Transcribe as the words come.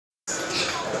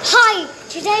Hi,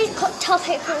 today's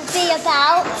topic will be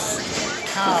about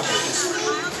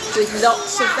Carvery. With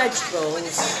lots of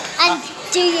vegetables. and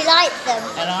do you like them?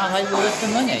 And are they worth the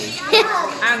money?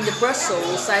 And the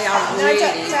Brussels, they are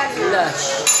really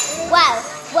lush. Well,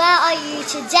 where are you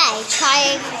today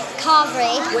trying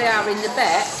Carvery? We are in the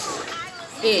vet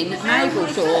in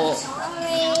Mablethorpe.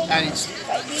 And it's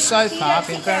so far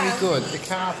been very good. The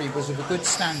Carvery was of a good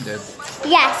standard.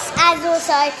 Yes, and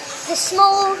also the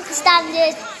small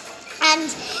standard and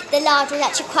the large was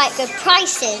actually quite good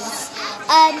prices.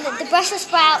 The Brussels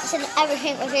sprouts and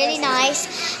everything was really nice,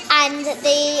 and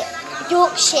the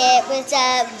Yorkshire was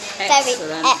very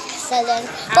excellent.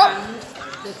 And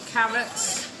the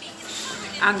carrots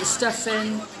and the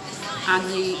stuffing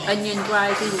and the onion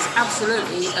gravy was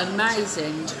absolutely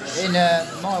amazing.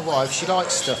 My wife, she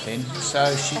likes stuffing,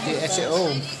 so she ate it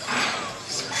all.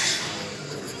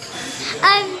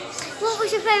 What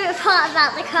was your favourite part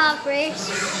about the Carvery?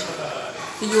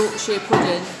 The Yorkshire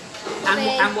pudding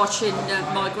and watching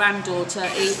my granddaughter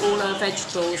eat all her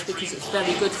vegetables because it's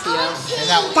very good for you.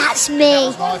 That's me. That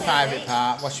was my favourite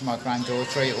part, watching my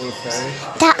granddaughter eat all the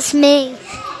food. That's me.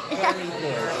 Very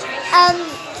good.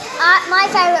 My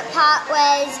favourite part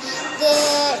was the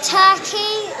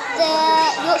turkey, the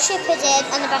Yorkshire pudding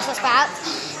and the Brussels sprouts.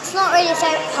 It's not really a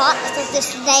favourite part because there's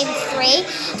just named 3.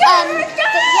 But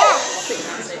yeah.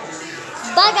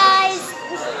 Bye guys.